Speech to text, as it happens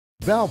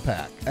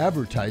Valpak,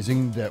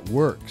 advertising that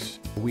works.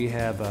 We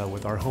have,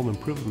 with our home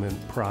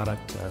improvement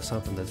product,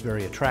 something that's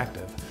very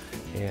attractive,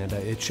 and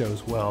it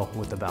shows well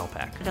with the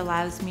Valpak. It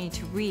allows me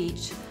to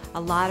reach a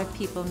lot of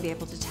people and be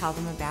able to tell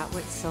them about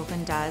what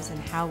Sylvan does and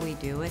how we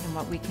do it and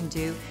what we can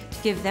do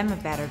to give them a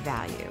better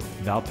value.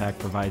 Valpak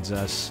provides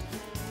us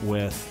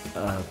with,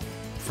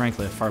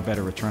 frankly, a far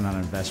better return on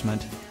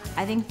investment.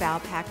 I think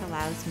Valpak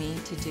allows me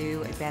to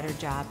do a better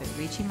job at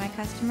reaching my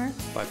customer.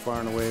 By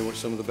far and away, we're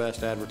some of the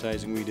best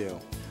advertising we do.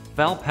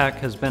 Valpak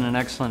has been an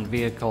excellent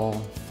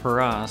vehicle for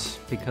us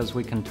because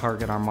we can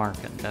target our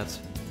market.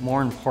 That's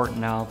more important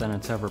now than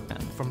it's ever been.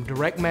 From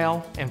direct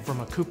mail and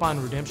from a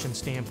coupon redemption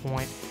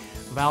standpoint,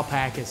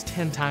 Valpak is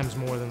 10 times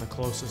more than the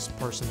closest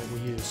person that we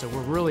use. So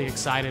we're really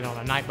excited on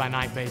a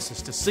night-by-night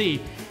basis to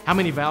see how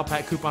many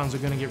Valpak coupons are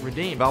going to get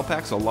redeemed.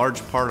 Valpak's a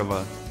large part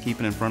of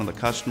keeping in front of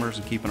the customers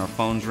and keeping our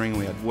phones ringing.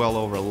 We had well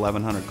over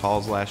 1,100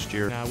 calls last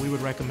year. We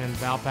would recommend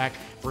Valpak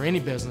for any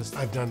business.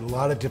 I've done a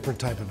lot of different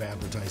type of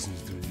advertising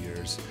through the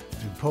years,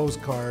 through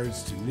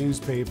postcards, to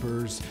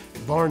newspapers,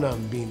 bar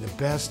none being the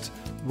best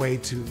way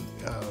to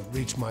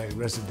reach my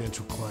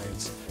residential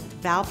clients.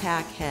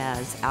 Valpak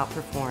has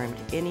outperformed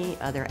any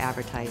other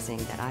advertising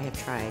that I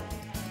have tried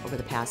over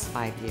the past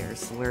 5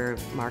 years. We're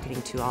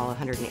marketing to all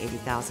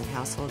 180,000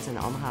 households in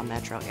the Omaha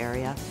metro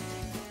area.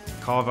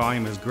 Call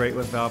volume is great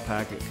with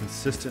Valpak. It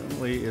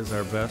consistently is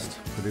our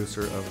best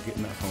producer of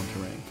getting that phone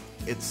to ring.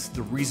 It's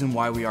the reason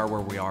why we are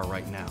where we are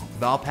right now.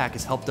 Valpak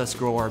has helped us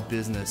grow our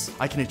business.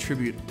 I can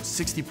attribute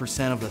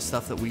 60% of the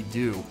stuff that we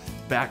do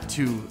back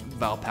to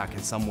Valpak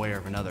in some way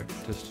or another.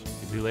 Just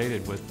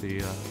elated with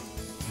the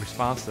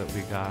response that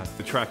we got.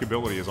 The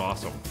trackability is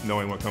awesome.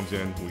 Knowing what comes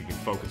in, we can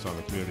focus on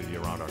the community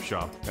around our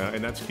shop,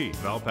 and that's key.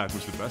 Valpak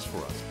was the best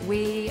for us.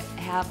 We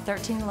have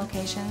 13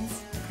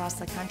 locations across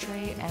the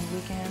country, and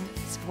we can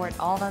support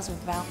all those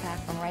with Valpak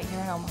from right here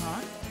in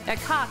Omaha.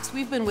 At Cox,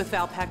 we've been with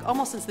Valpak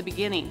almost since the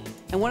beginning,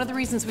 and one of the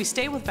reasons we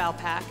stay with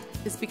Valpak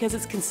is because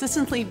it's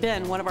consistently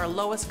been one of our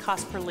lowest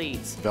cost per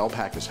leads.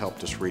 Valpak has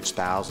helped us reach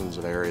thousands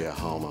of area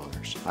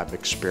homeowners. I've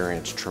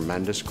experienced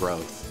tremendous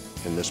growth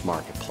in this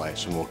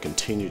marketplace and will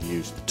continue to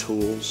use the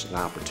tools and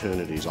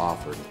opportunities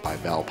offered by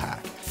Valpak.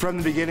 From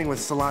the beginning with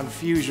Salon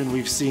Fusion,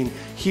 we've seen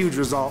huge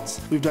results.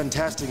 We've done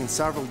testing in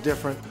several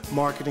different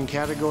marketing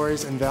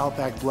categories, and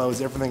Valpak blows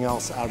everything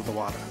else out of the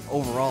water.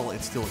 Overall,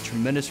 it's still a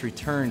tremendous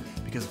return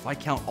because if I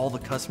count all the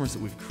customers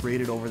that we've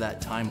created over that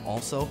time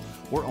also,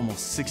 we're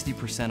almost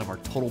 60% of our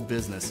total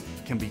business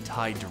can be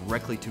tied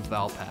directly to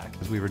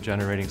Valpak. We were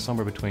generating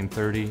somewhere between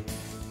 30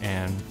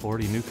 and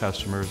 40 new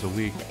customers a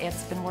week.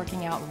 It's been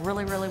working out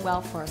really, really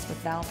well for us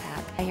with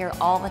Valpak. I hear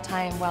all the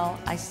time, well,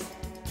 I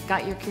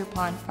got your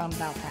coupon from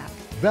Valpak.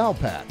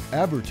 Valpak,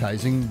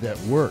 advertising that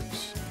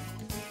works.